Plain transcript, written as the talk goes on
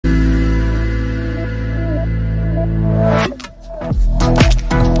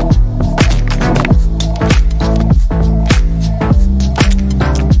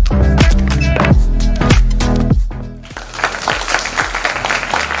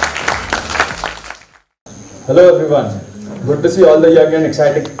Hello everyone. Good to see all the young and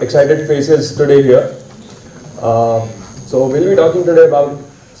excited faces today here. So we'll be talking today about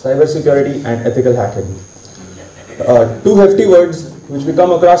cybersecurity and ethical hacking. Two hefty words which we come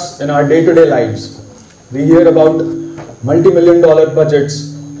across in our day-to-day lives. We hear about multi-million-dollar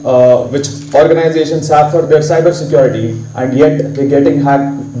budgets which organizations have for their cybersecurity, and yet they get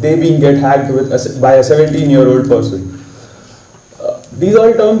hacked by a 17-year-old person. These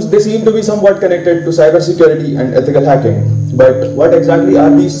all terms, they seem to be somewhat connected to cybersecurity and ethical hacking. But what exactly are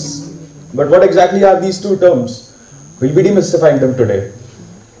these two terms? We'll be demystifying them today.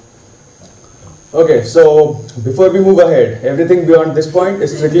 Okay, so before we move ahead, everything beyond this point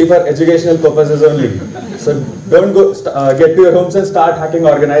is strictly for educational purposes only. So don't go get to your homes and start hacking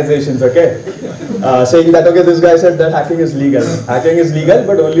organizations, okay? Saying that, okay, this guy said that hacking is legal. Hacking is legal,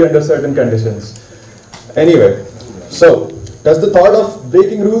 but only under certain conditions. Anyway, so does the thought of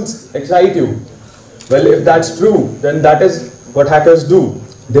breaking rules excite you? Well, if that's true, then that is what hackers do.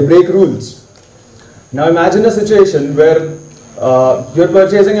 They break rules. Now imagine a situation where you're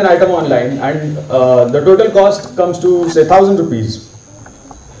purchasing an item online and the total cost comes to, say, 1,000 rupees.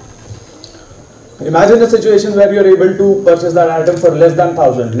 Imagine a situation where you're able to purchase that item for less than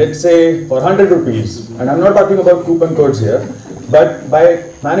 1,000, let's say for 100 rupees. And I'm not talking about coupon codes here, but by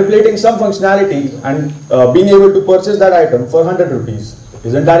manipulating some functionality and being able to purchase that item for 100 rupees.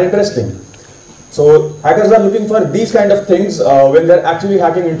 Isn't that interesting? So hackers are looking for these kind of things when they're actually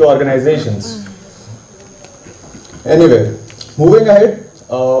hacking into organizations. Anyway, moving ahead,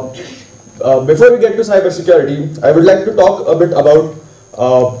 before we get to cybersecurity, I would like to talk a bit about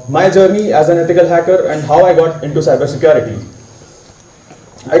my journey as an ethical hacker and how I got into cybersecurity.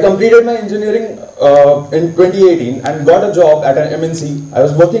 I completed my engineering in 2018 and got a job at an MNC. I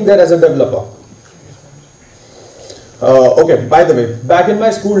was working there as a developer. Okay, by the way, back in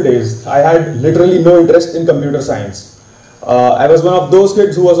my school days, I had literally no interest in computer science. I was one of those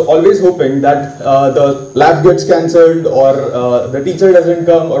kids who was always hoping that the lab gets cancelled or the teacher doesn't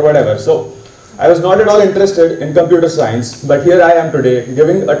come or whatever. So I was not at all interested in computer science, but here I am today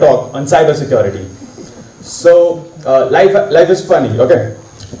giving a talk on cybersecurity. So life is funny, okay?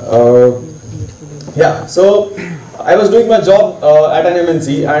 Yeah, so I was doing my job at an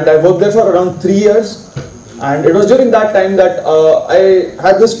MNC and I worked there for around 3 years. And it was during that time that I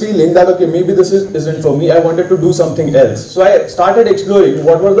had this feeling that, okay, maybe this isn't for me. I wanted to do something else. So I started exploring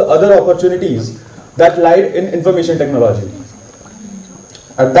what were the other opportunities that lied in information technology.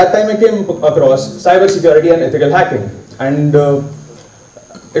 At that time I came across cybersecurity and ethical hacking. And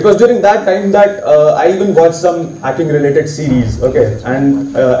it was during that time that I even watched some hacking related series, okay,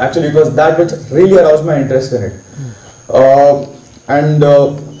 and actually it was that which really aroused my interest in it.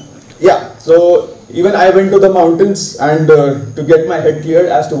 Yeah, so even I went to the mountains and to get my head cleared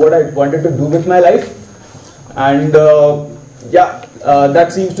as to what I wanted to do with my life. And yeah,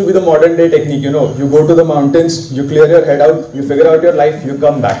 that seems to be the modern day technique, you know, you go to the mountains, you clear your head out, you figure out your life, you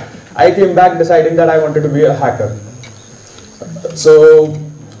come back. I came back deciding that I wanted to be a hacker. So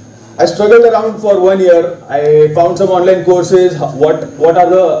I struggled around for 1 year. I found some online courses. What are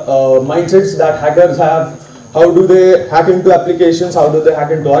the mindsets that hackers have? How do they hack into applications? How do they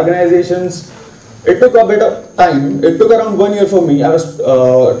hack into organizations? It took a bit of time. It took around 1 year for me. I was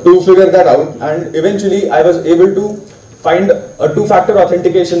to figure that out, and eventually I was able to find a two-factor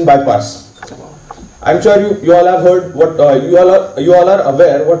authentication bypass. I'm sure you all have heard what you all are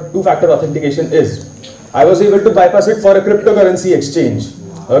aware what two-factor authentication is. I was able to bypass it for a cryptocurrency exchange.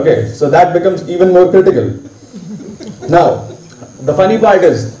 Okay, so that becomes even more critical. Now, the funny part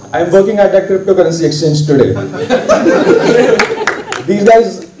is, I'm working at that cryptocurrency exchange today. These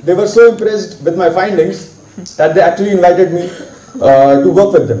guys, they were so impressed with my findings that they actually invited me to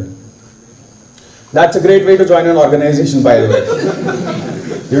work with them. That's a great way to join an organization, by the way.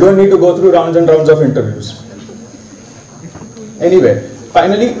 You don't need to go through rounds and rounds of interviews. Anyway,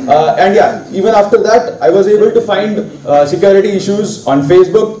 finally, and yeah, even after that, I was able to find security issues on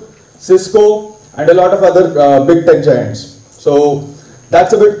Facebook, Cisco, and a lot of other big tech giants. So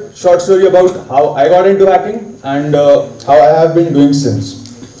that's a bit short story about how I got into hacking and how I have been doing since.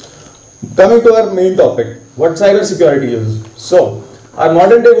 Coming to our main topic, what cybersecurity is. So, our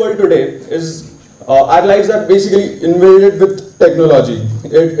modern day world today is, our lives are basically invaded with technology.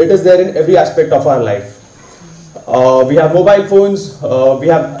 It is there in every aspect of our life. We have mobile phones, we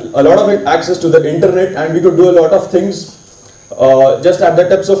have a lot of access to the internet, and we could do a lot of things just at the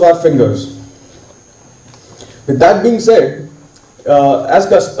tips of our fingers. With that being said,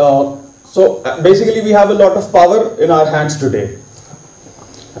 basically we have a lot of power in our hands today.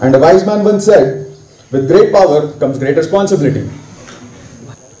 And a wise man once said, with great power comes great responsibility.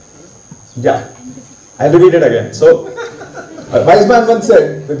 Yeah. I'll repeat it again. So, a wise man once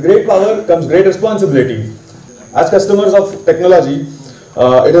said, with great power comes great responsibility. As customers of technology,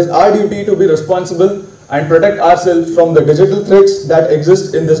 it is our duty to be responsible and protect ourselves from the digital threats that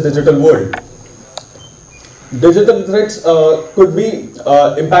exist in this digital world. Digital threats could be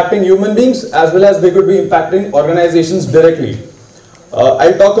impacting human beings as well as they could be impacting organizations directly.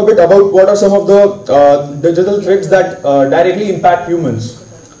 I'll talk a bit about what are some of the digital threats that directly impact humans.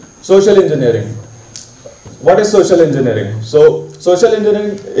 Social engineering. What is social engineering? So, social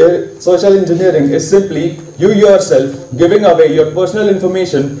engineering is simply you yourself giving away your personal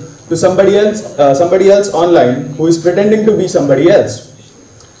information to somebody else online who is pretending to be somebody else.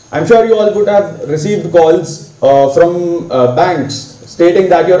 I'm sure you all would have received calls from banks stating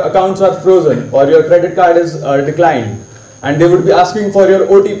that your accounts are frozen or your credit card is declined, and they would be asking for your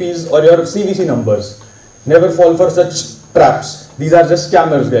OTPs or your CVC numbers. Never fall for such traps. These are just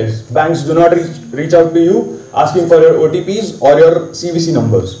scammers, guys. Banks do not reach out to you asking for your OTPs or your CVC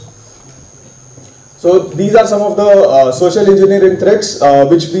numbers. So these are some of the social engineering threats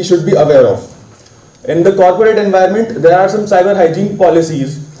which we should be aware of. In the corporate environment, there are some cyber hygiene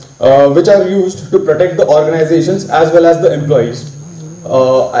policies which are used to protect the organizations as well as the employees.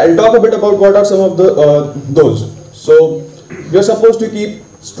 I'll talk a bit about what are some of those. So you're supposed to keep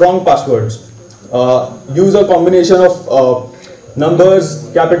strong passwords. Use a combination of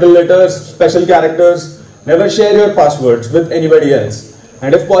numbers, capital letters, special characters. Never share your passwords with anybody else.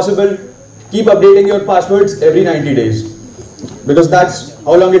 And if possible, keep updating your passwords every 90 days. Because that's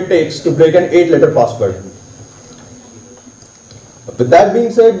how long it takes to break an 8-letter password. With that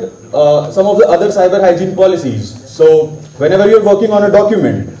being said, some of the other cyber hygiene policies. So, whenever you're working on a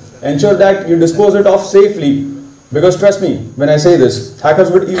document, ensure that you dispose it off safely. Because trust me, when I say this, hackers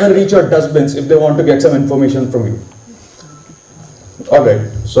would even reach your dustbins if they want to get some information from you.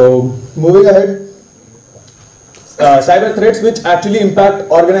 Alright, so moving ahead. Cyber threats which actually impact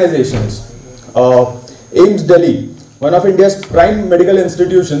organizations. AIIMS Delhi, one of India's prime medical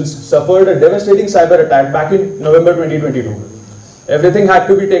institutions, suffered a devastating cyber attack back in November 2022. Everything had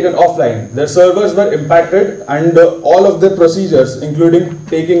to be taken offline. Their servers were impacted and all of the procedures, including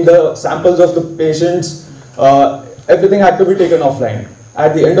taking the samples of the patients, everything had to be taken offline.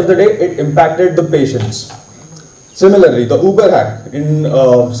 At the end of the day, it impacted the patients. Similarly, the Uber hack in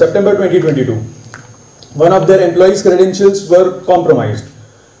September 2022, one of their employees' credentials were compromised.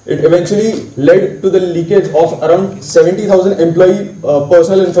 It eventually led to the leakage of around 70,000 employee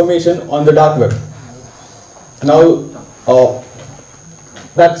personal information on the dark web. Now,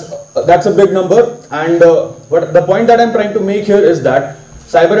 that's a big number, and what the point that I'm trying to make here is that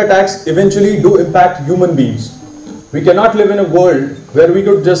cyber attacks eventually do impact human beings. We cannot live in a world where we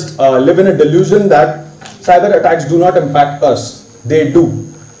could just live in a delusion that cyber attacks do not impact us. They do.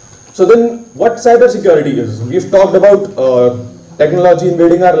 So then, what cyber security is? We've talked about technology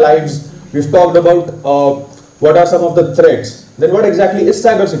invading our lives. We've talked about what are some of the threats. Then what exactly is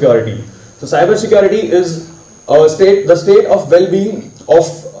cyber security? So cyber security is the state of well-being of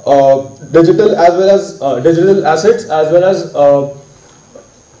digital assets as well as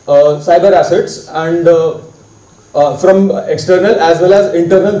cyber assets, and from external as well as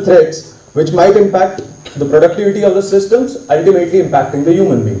internal threats which might impact the productivity of the systems, ultimately impacting the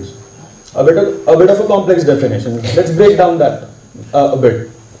human beings. A bit of a complex definition. Let's break down that a bit.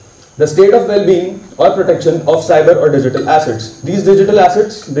 The state of well-being or protection of cyber or digital assets. These digital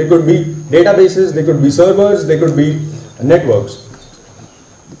assets, they could be databases, they could be servers, they could be networks.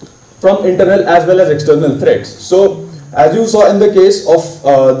 From internal as well as external threats. So, as you saw in the case of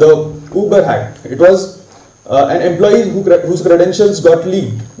the Uber hack, it was an employee whose credentials got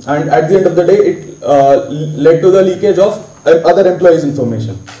leaked, and at the end of the day, it led to the leakage of other employees'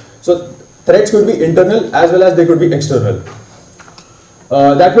 information. So, threats could be internal as well as they could be external.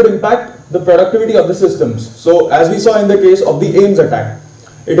 That could impact the productivity of the systems. So, as we saw in the case of the AIIMS attack,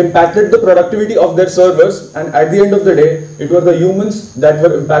 it impacted the productivity of their servers, and at the end of the day, it were the humans that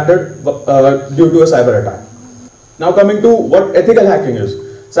were impacted due to a cyber attack. Now coming to what ethical hacking is.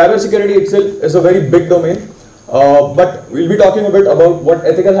 Cybersecurity itself is a very big domain, but we'll be talking a bit about what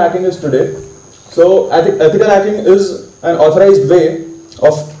ethical hacking is today. So ethical hacking is an authorized way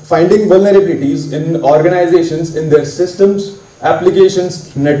of finding vulnerabilities in organizations in their systems,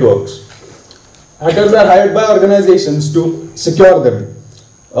 applications, networks. Hackers are hired by organizations to secure them.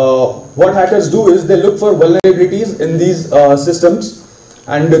 What hackers do is they look for vulnerabilities in these systems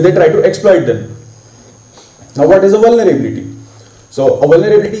and they try to exploit them. Now, what is a vulnerability? So, a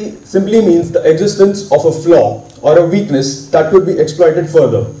vulnerability simply means the existence of a flaw or a weakness that could be exploited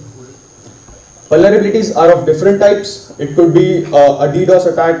further. Vulnerabilities are of different types. It could be a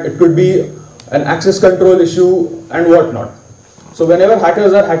DDoS attack, it could be an access control issue, and whatnot. So whenever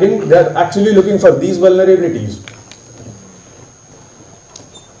hackers are hacking, they are actually looking for these vulnerabilities.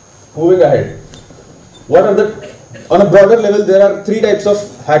 Moving ahead. On a broader level, there are three types of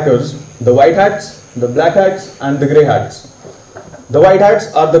hackers: the white hats, the black hats, and the grey hats. The white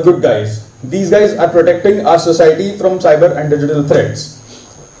hats are the good guys. These guys are protecting our society from cyber and digital threats.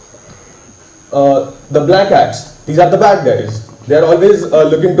 The black hats, these are the bad guys. They are always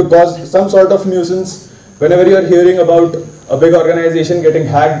looking to cause some sort of nuisance. Whenever you are hearing about a big organization getting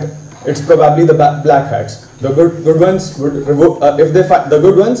hacked, it's probably the black hats. The good ones would if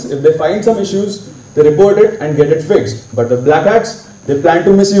they find some issues, they report it and get it fixed. But the black hats, they plan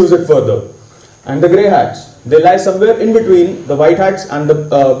to misuse it further. And the grey hats, they lie somewhere in between the white hats and the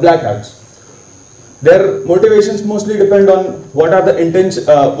black hats. Their motivations mostly depend on what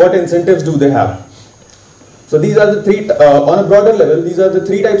incentives do they have. So these are the three, on a broader level, these are the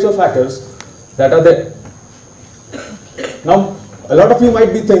three types of hackers that are there. Now, a lot of you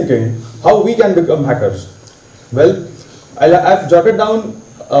might be thinking, how we can become hackers? Well, I've jotted down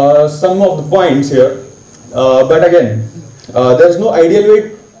some of the points here, but again, there's no ideal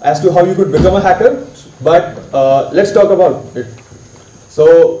way as to how you could become a hacker, but let's talk about it.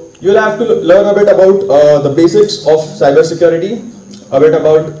 So, you'll have to learn a bit about the basics of cybersecurity, a bit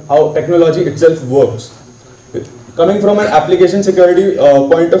about how technology itself works. Coming from an application security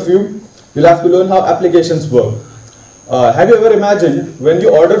point of view, you'll have to learn how applications work. Have you ever imagined when you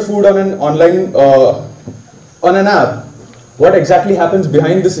order food on an online, on an app, what exactly happens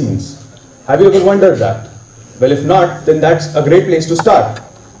behind the scenes? Have you ever wondered that? Well, if not, then that's a great place to start.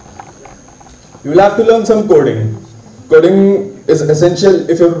 You will have to learn some coding. Coding is essential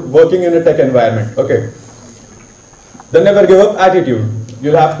if you're working in a tech environment. Okay. The never give up attitude.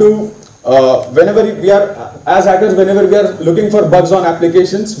 You'll have to, whenever we are, as hackers, whenever we are looking for bugs on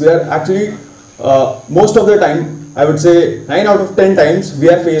applications, we are actually, most of the time, I would say 9 out of 10 times, we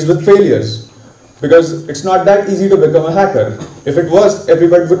are faced with failures. Because it's not that easy to become a hacker. If it was,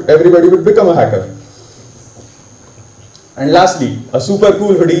 everybody would become a hacker. And lastly, a super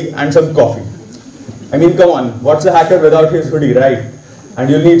cool hoodie and some coffee. I mean, come on, what's a hacker without his hoodie, right? And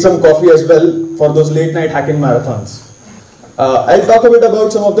you'll need some coffee as well for those late night hacking marathons. I'll talk a bit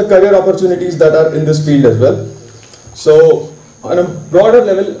about some of the career opportunities that are in this field as well. So, on a broader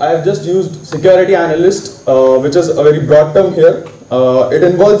level, I have just used security analyst, which is a very broad term here. It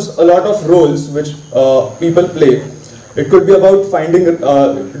involves a lot of roles which people play. It could be about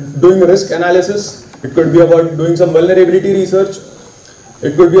doing risk analysis. It could be about doing some vulnerability research.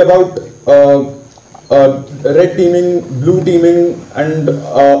 It could be about red teaming, blue teaming, and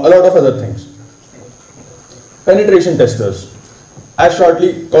a lot of other things. Penetration testers, as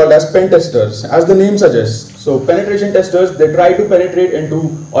shortly called as pen testers, as the name suggests. So penetration testers, they try to penetrate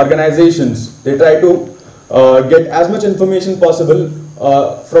into organizations. They try to get as much information possible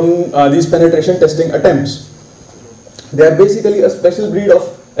from these penetration testing attempts. They are basically a special breed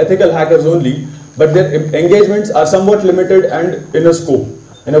of ethical hackers only, but their engagements are somewhat limited and in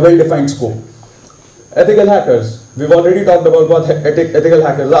a well-defined scope. Ethical hackers, we've already talked about what ethical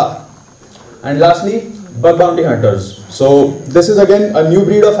hackers are. And lastly, bug bounty hunters. So this is again a new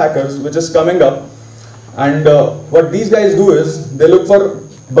breed of hackers which is coming up, and what these guys do is they look for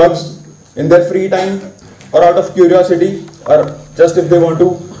bugs in their free time or out of curiosity, or just if they want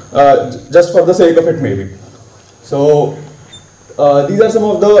to, just for the sake of it maybe. So these are some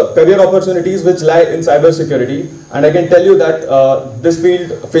of the career opportunities which lie in cybersecurity, and I can tell you that this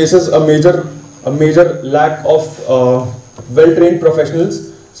field faces a major lack of well-trained professionals.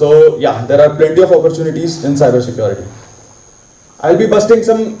 So yeah, there are plenty of opportunities in cybersecurity. I'll be busting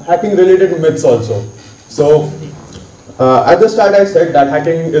some hacking related myths also. So at the start I said that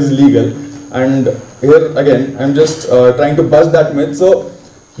hacking is legal, and here again I'm just trying to bust that myth. So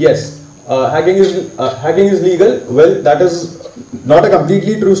yes, hacking is legal. Well, that is not a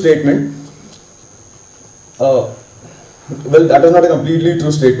completely true statement.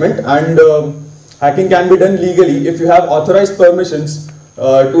 And hacking can be done legally if you have authorized permissions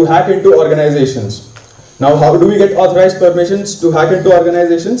to hack into organizations. Now, how do we get authorized permissions to hack into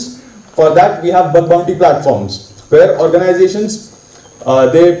organizations? For that, we have bug bounty platforms where organizations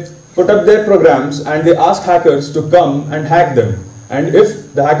they put up their programs and they ask hackers to come and hack them. And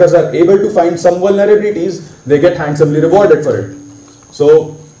if the hackers are able to find some vulnerabilities, they get handsomely rewarded for it.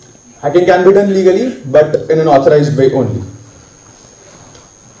 So, hacking can be done legally, but in an authorized way only.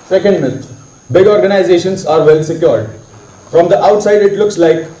 Second myth, big organizations are well secured. From the outside, it looks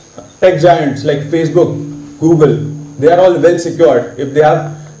like tech giants like Facebook, Google, they are all well secured. If they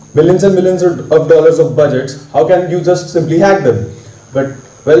have billions and millions of dollars of budgets, how can you just simply hack them? But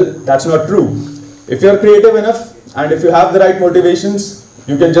Well, that's not true. If you're creative enough and if you have the right motivations,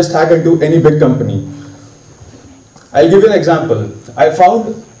 you can just hack into any big company. I'll give you an example. I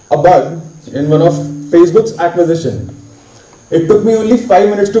found a bug in one of Facebook's acquisition. It took me only 5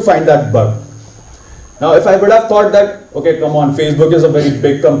 minutes to find that bug. Now, if I would have thought that, okay, come on, Facebook is a very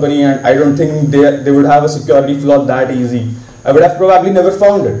big company and I don't think they would have a security flaw that easy, I would have probably never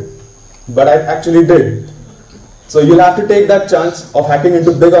found it. But I actually did. So you'll have to take that chance of hacking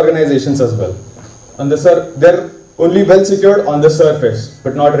into big organizations as well. And they're only well secured on the surface,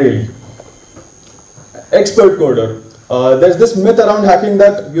 but not really. Expert coder. There's this myth around hacking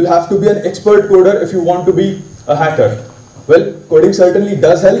that you'll have to be an expert coder if you want to be a hacker. Well, coding certainly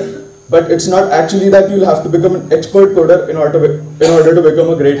does help, but it's not actually that you'll have to become an expert coder in order to become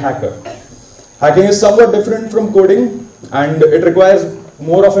a great hacker. Hacking is somewhat different from coding, and it requires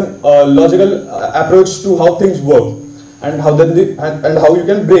more of a logical approach to how things work and how you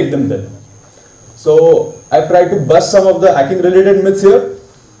can break them then. So I've tried to bust some of the hacking related myths here.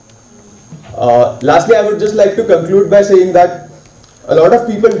 Lastly, I would just like to conclude by saying that a lot of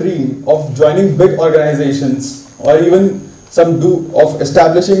people dream of joining big organizations, or even some do of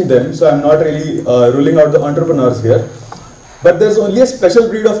establishing them. So I'm not really ruling out the entrepreneurs here. But there's only a special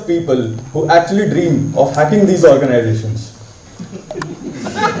breed of people who actually dream of hacking these organizations.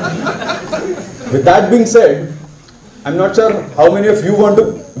 With that being said, I'm not sure how many of you want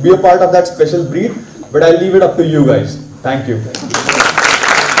to be a part of that special breed, but I'll leave it up to you guys. Thank you.